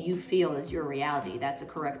anything you feel is your reality. That's a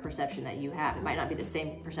correct perception that you have. It might not be the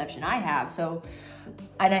same perception I have. So,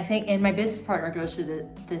 and I think, and my business partner goes through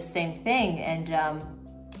the same thing. And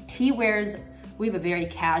we have a very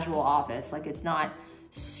casual office. Like, it's not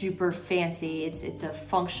super fancy. It's a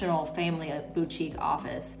functional family boutique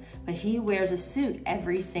office, but he wears a suit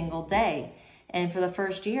every single day. And for the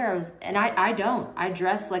first year, I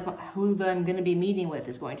dress like who I'm going to be meeting with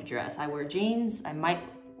is going to dress. I wear jeans. I might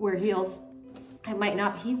wear heels. I might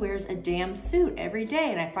not. He wears a damn suit every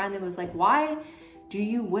day. And I finally was like, why do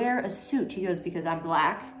you wear a suit? He goes, because I'm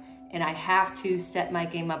Black and I have to step my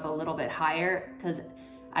game up a little bit higher, because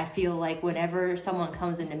I feel like whenever someone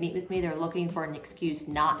comes in to meet with me, they're looking for an excuse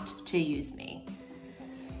not to use me.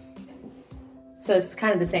 So it's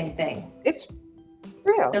kind of the same thing. It's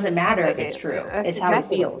real. It doesn't matter if it's true. It's how it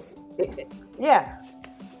feels. Yeah.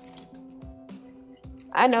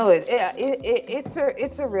 I know it.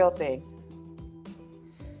 It's a real thing.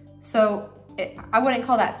 So I wouldn't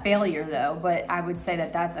call that failure, though, but I would say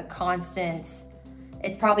that that's a constant.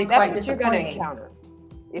 It's probably quite disappointing. You're going to encounter.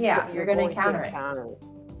 You're going to encounter it.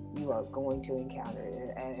 You are going to encounter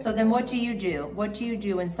it. So then what do you do? What do you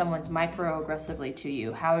do when someone's microaggressively to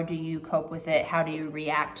you? How do you cope with it? How do you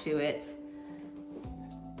react to it?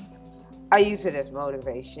 I use it as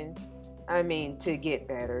motivation. To get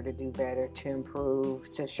better, to do better, to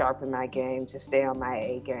improve, to sharpen my game, to stay on my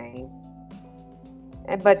A game.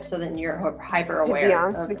 But so then you're hyper aware. To be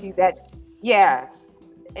honest with you,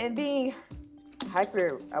 and being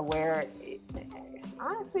hyper aware,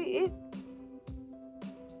 honestly,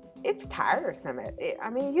 it's tiresome.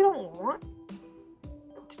 You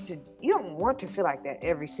don't want to feel like that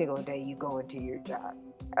every single day you go into your job.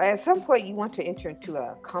 At some point, you want to enter into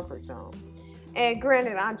a comfort zone. And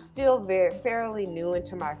granted, I'm still fairly new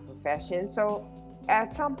into my profession, so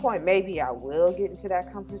at some point, maybe I will get into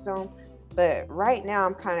that comfort zone. But right now,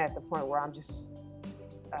 I'm kind of at the point where I'm just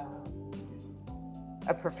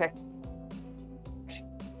a perfectionist,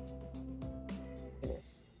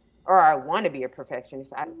 or I want to be a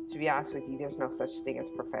perfectionist. To be honest with you, there's no such thing as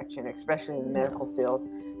perfection, especially in the medical field.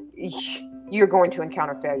 You're going to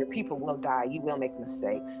encounter failure. People will die. You will make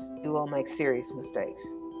mistakes. You will make serious mistakes.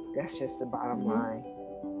 That's just the bottom line.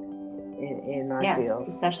 in my field.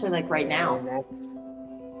 Especially like right now. And that's,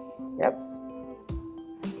 yep.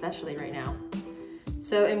 Especially right now.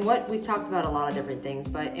 So we've talked about a lot of different things,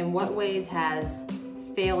 but in what ways has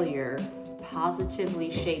failure positively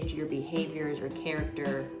shaped your behaviors or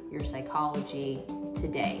character, your psychology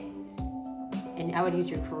today? And I would use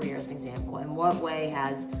your career as an example. In what way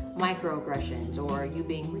has microaggressions or you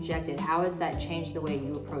being rejected, how has that changed the way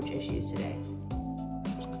you approach issues today?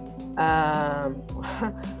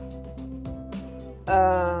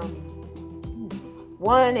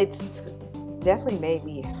 One, it's definitely made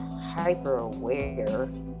me hyper aware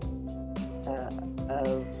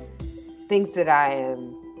of things that I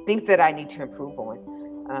need to improve on.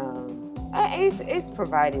 It's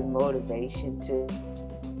provided motivation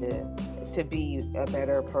to be a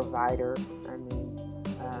better provider. I mean,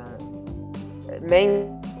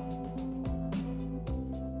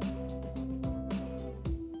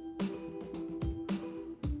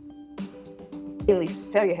 mainly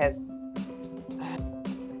failure has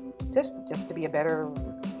just to be a better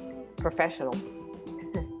professional.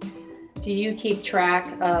 Do you keep track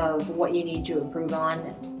of what you need to improve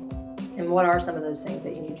on? And what are some of those things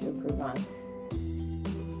that you need to improve on?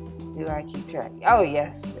 Do I keep track? Oh,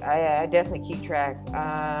 yes. I definitely keep track.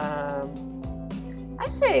 I'd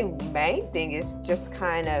say main thing is just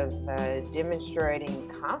kind of demonstrating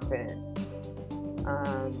confidence.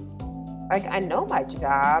 Like, I know my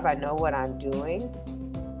job. I know what I'm doing.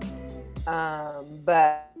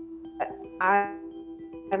 But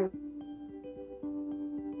I'm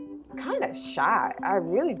kind of shy. I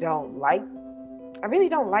really don't like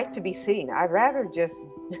to be seen. I'd rather just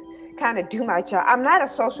kind of do my job. I'm not a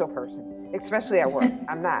social person, especially at work.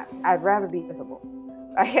 I'm not. I'd rather be visible.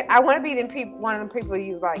 I want to be one of the people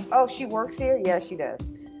you like, oh, she works here? Yeah, she does.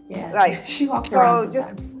 Yeah, like she walks around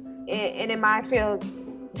sometimes. Just, and in my field,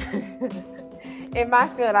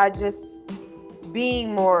 I just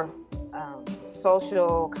being more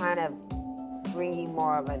social, kind of bringing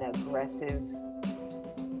more of an aggressive.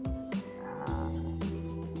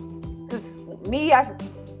 Because me,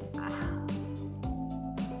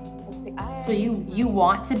 So you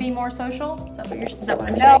want to be more social? Is that what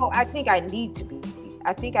I'm hearing? No, I think I need to be.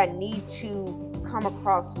 I think I need to come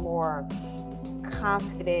across more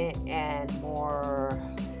confident and more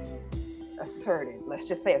assertive. Let's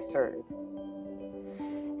just say assertive.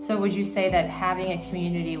 So would you say that having a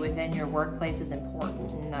community within your workplace is important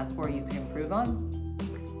and that's where you can improve on?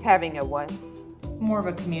 Having a what? More of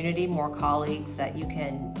a community, more colleagues that you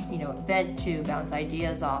can, vent to, bounce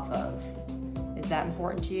ideas off of. Is that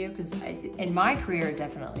important to you? Because in my career, it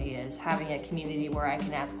definitely is. Having a community where I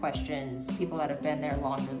can ask questions, people that have been there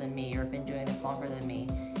longer than me or been doing this longer than me.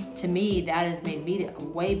 To me, that has made me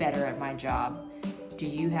way better at my job. Do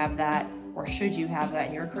you have that, or should you have that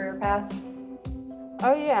in your career path?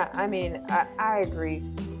 Oh, yeah. I mean, I agree.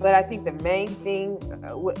 But I think the main thing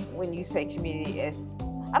when you say community is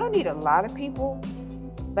I don't need a lot of people,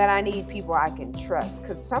 but I need people I can trust.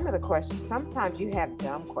 Because some of the questions, sometimes you have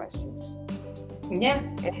dumb questions. Yeah.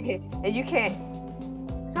 And you can't,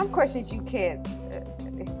 some questions you can't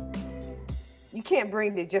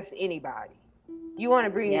bring to just anybody. You want to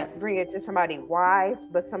bring it to somebody wise,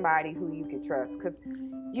 but somebody who you can trust. Because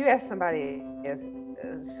you ask somebody a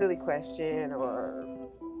silly question or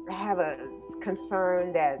have a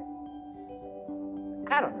concern that,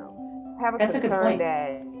 I don't know, have a That's concern a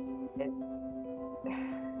that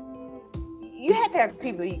you have to have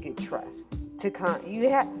people you can trust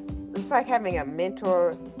it's like having a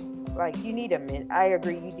mentor. Like you need I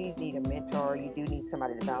agree, you do need a mentor. You do need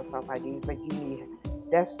somebody to bounce off ideas, but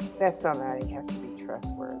that's somebody has to be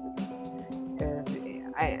trustworthy. Because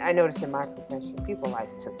I noticed in my profession, people like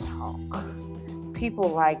to talk. People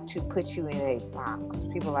like to put you in a box.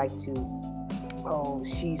 People like to, oh,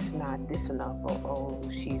 she's not this enough, or oh,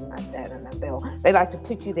 she's not that enough. They like to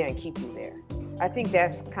put you there and keep you there. I think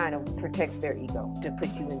that's kind of protects their ego, to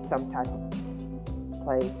put you in some type of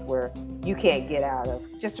place where you can't get out of,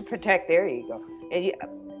 just to protect their ego. And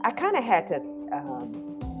I kind of had to,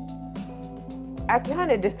 I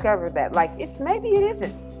kind of discovered that, like, maybe it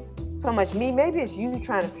isn't so much me, maybe it's you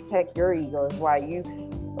trying to protect your ego is why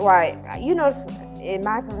in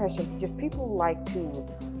my profession, just people like to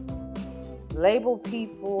label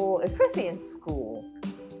people, especially in school.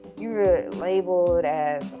 You're labeled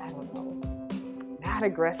as, I don't know, not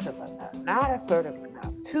aggressive enough, not assertive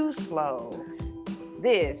enough, too slow,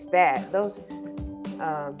 this, that, those,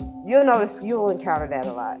 you'll encounter that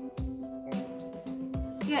a lot.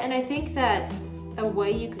 Yeah, and I think that a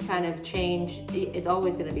way you could kind of change, it's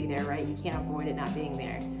always going to be there, right? You can't avoid it not being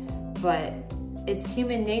there. But it's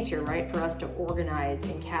human nature, right, for us to organize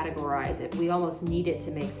and categorize it. We almost need it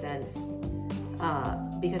to make sense,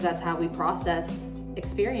 because that's how we process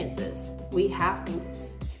experiences.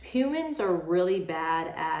 Humans are really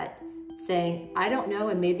bad at saying, I don't know,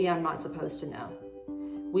 and maybe I'm not supposed to know.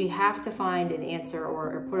 We have to find an answer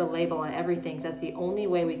or put a label on everything, because that's the only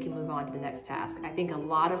way we can move on to the next task. I think a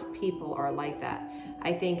lot of people are like that.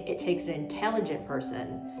 I think it takes an intelligent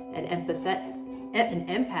person, an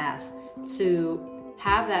empath, to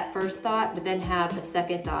have that first thought, but then have a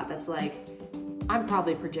second thought that's like, I'm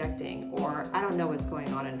probably projecting, or I don't know what's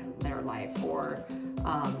going on in their life, or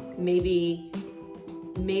maybe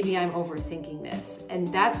I'm overthinking this.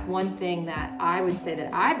 And that's one thing that I would say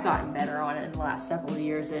that I've gotten better on in the last several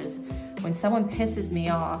years is when someone pisses me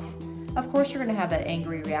off, of course you're going to have that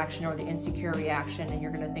angry reaction or the insecure reaction, and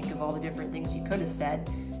you're going to think of all the different things you could have said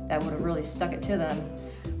that would have really stuck it to them.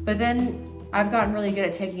 But then I've gotten really good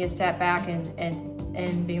at taking a step back and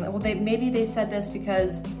being like, well, maybe they said this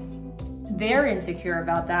because they're insecure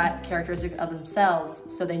about that characteristic of themselves,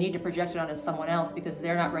 so they need to project it onto someone else because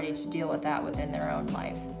they're not ready to deal with that within their own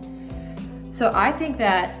life. So I think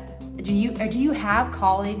that, do you have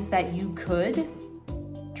colleagues that you could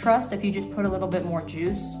trust if you just put a little bit more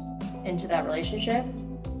juice into that relationship?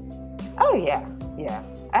 Oh yeah.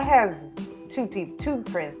 I have two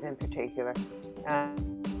friends in particular.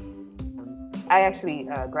 I actually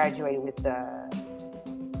graduated with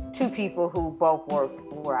two people who both work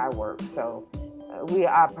where I work, so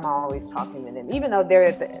I'm always talking to them, even though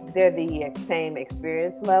they're the same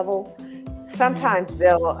experience level. Sometimes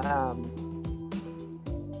they'll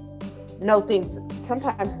know things.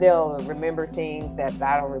 Sometimes they'll remember things that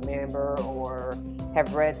I don't remember, or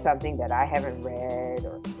have read something that I haven't read,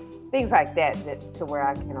 or things like that to where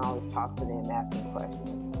I can always talk to them and ask them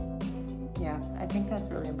questions. Yeah, I think that's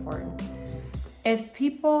really important. If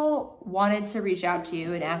people wanted to reach out to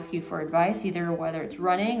you and ask you for advice, either whether it's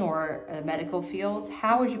running or the medical fields,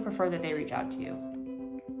 how would you prefer that they reach out to you?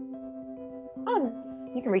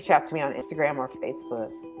 You can reach out to me on Instagram or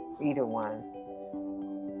Facebook, either one.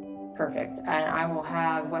 Perfect. And I will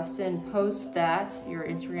have Weston post that, your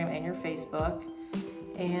Instagram and your Facebook.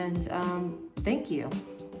 And thank you.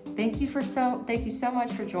 Thank you so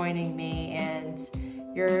much for joining me. And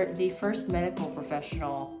you're the first medical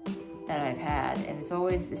professional that I've had, and it's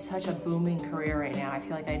such a booming career right now. I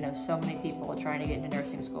feel like I know so many people trying to get into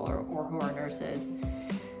nursing school or who are nurses,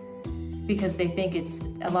 because they think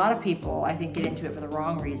a lot of people, I think, get into it for the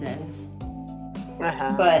wrong reasons.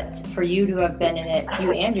 But for you to have been in it,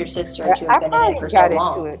 you and your sister to have been in it for so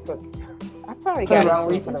long. I probably got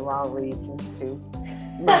into it for the wrong reasons too.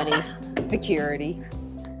 Money, security.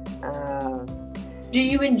 Do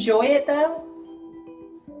you enjoy it though?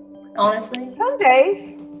 Honestly? Some days.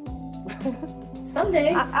 Some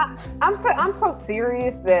days. I'm so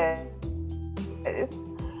serious that it's,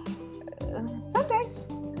 some days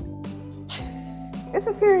it's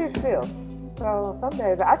a serious field. So some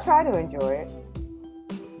days I try to enjoy it.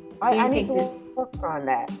 I need to work on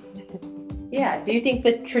that. Yeah. Do you think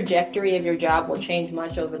the trajectory of your job will change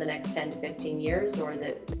much over the next 10 to 15 years, or is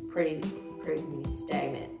it pretty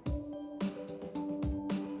stagnant?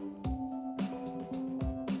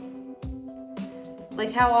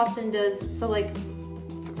 Like how often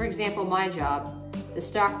for example, my job, the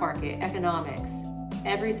stock market, economics,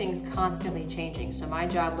 everything's constantly changing. So my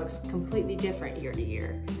job looks completely different year to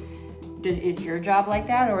year. Is your job like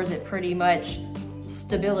that, or is it pretty much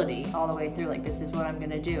stability all the way through? Like, this is what I'm going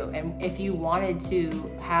to do. And if you wanted to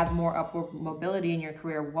have more upward mobility in your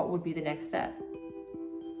career, what would be the next step?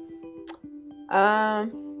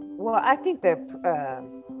 Well, I think that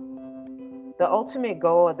the ultimate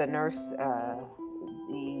goal of the nurse,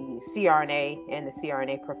 the CRNA and the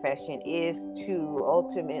CRNA profession is to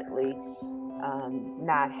ultimately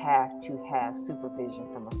not have to have supervision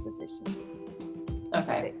from a physician.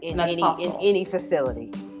 Okay, in any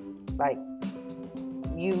facility. Like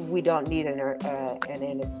we don't need an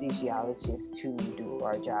anesthesiologist to do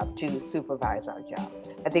our job, to supervise our job.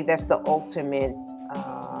 I think that's the ultimate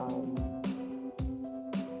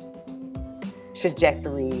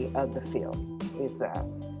trajectory of the field, is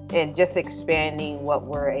and just expanding what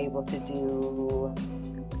we're able to do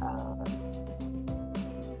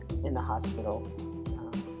in the hospital,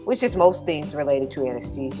 which is most things related to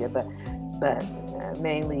anesthesia, but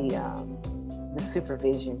mainly the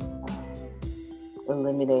supervision,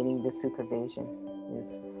 eliminating the supervision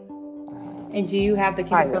is. And do you have the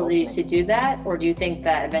capability to do that, or do you think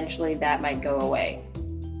that eventually that might go away?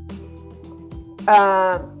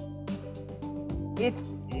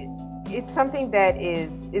 It's something that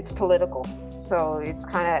it's political. So it's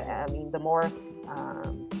kind of, the more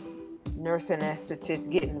nurse anesthetists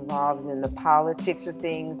get involved in the politics of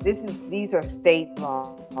things. These are state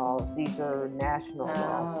laws. These are national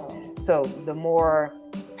laws. So the more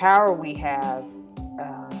power we have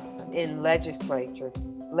in legislature,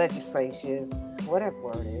 whatever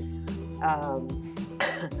word it is,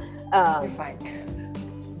 you're fine.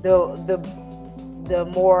 The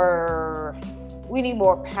more we need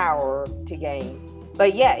more power to gain.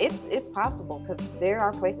 But yeah, it's possible, because there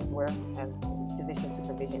are places where physician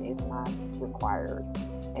supervision is not required,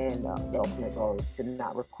 and the ultimate goal is to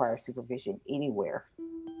not require supervision anywhere,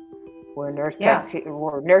 where nurse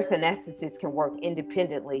anesthetists can work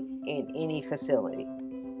independently in any facility.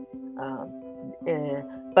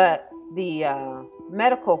 But the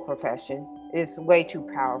medical profession is way too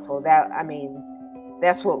powerful.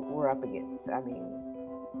 That's what we're up against.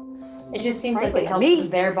 It just seems like it helps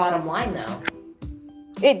their bottom line, though.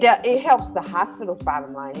 It helps the hospital's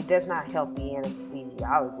bottom line. It does not help the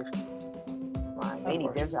anesthesiologist line. They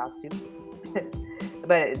need their jobs too.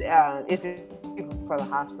 But it's for the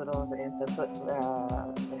hospitals and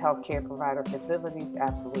the healthcare provider facilities.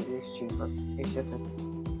 Absolutely, it's cheaper. It's just,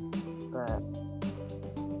 but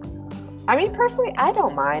personally, I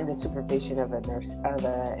don't mind the supervision of a nurse, of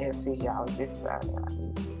an anesthesiologist.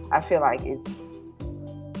 I feel like it's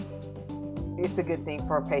a good thing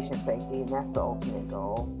for patient safety, and that's the ultimate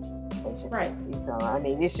goal. Patient safety. So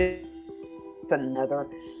it's just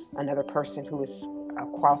another person who is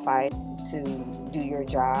qualified to do your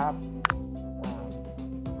job,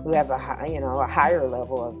 who has a higher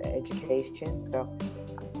level of education. So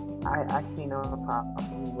I see no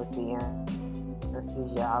problem with the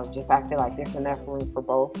anesthesiologist. I feel like there's enough room for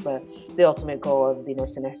both, but the ultimate goal of the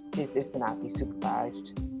nurse anesthetist is to not be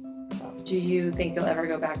supervised. Do you think you'll ever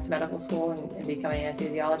go back to medical school and become an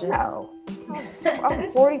anesthesiologist? No.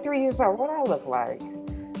 I'm 43 years old. What do I look like?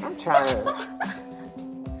 I'm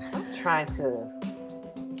trying to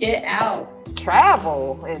get out,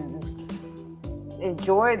 travel, and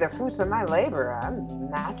enjoy the fruits of my labor. I'm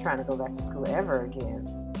not trying to go back to school ever again.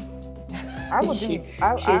 She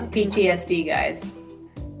has PTSD, guys.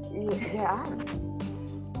 Yeah,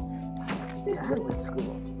 I'm with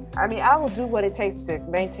school. I will do what it takes to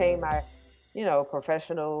maintain my,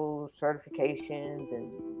 professional certifications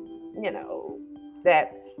and,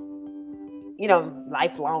 that,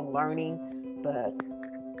 lifelong learning. But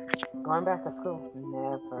going back to school,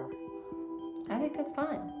 never. I think that's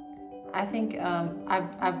fine. I think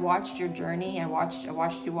I've watched your journey. I watched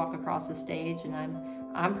you walk across the stage, and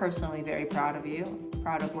I'm personally very proud of you.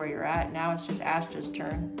 Proud of where you're at. Now it's just Ashton's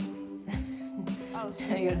turn.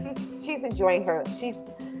 She's enjoying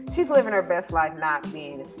she's living her best life, not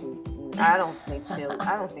being a student. I don't think she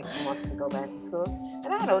wants to go back to school,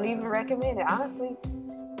 and I don't even recommend it, honestly.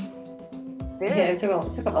 It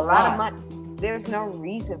took a lot of money. There's no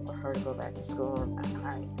reason for her to go back to school.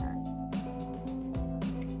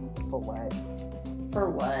 For what? For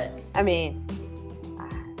what?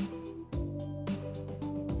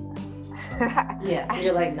 Yeah,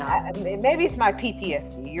 you're like, nah. Maybe it's my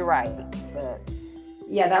PTSD. You're right, but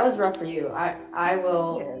yeah, that was rough for you. I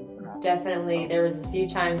will definitely. There was a few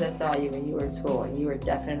times I saw you when you were in school, and you were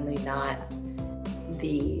definitely not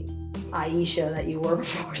the Ayesha that you were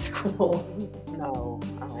before school. No,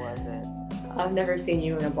 I wasn't. I've never seen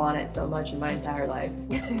you in a bonnet so much in my entire life.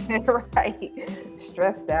 Right,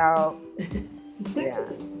 stressed out. Yeah.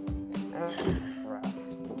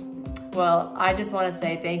 Well, I just want to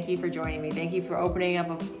say thank you for joining me. Thank you for opening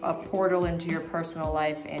up a portal into your personal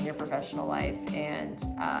life and your professional life. And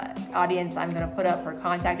audience, I'm going to put up her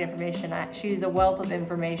contact information. She's a wealth of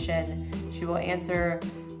information. She will answer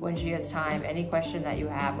when she has time any question that you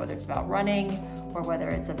have, whether it's about running or whether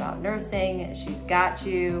it's about nursing. She's got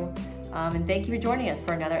you. And thank you for joining us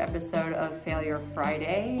for another episode of Failure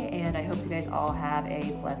Friday. And I hope you guys all have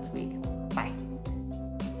a blessed week. Bye.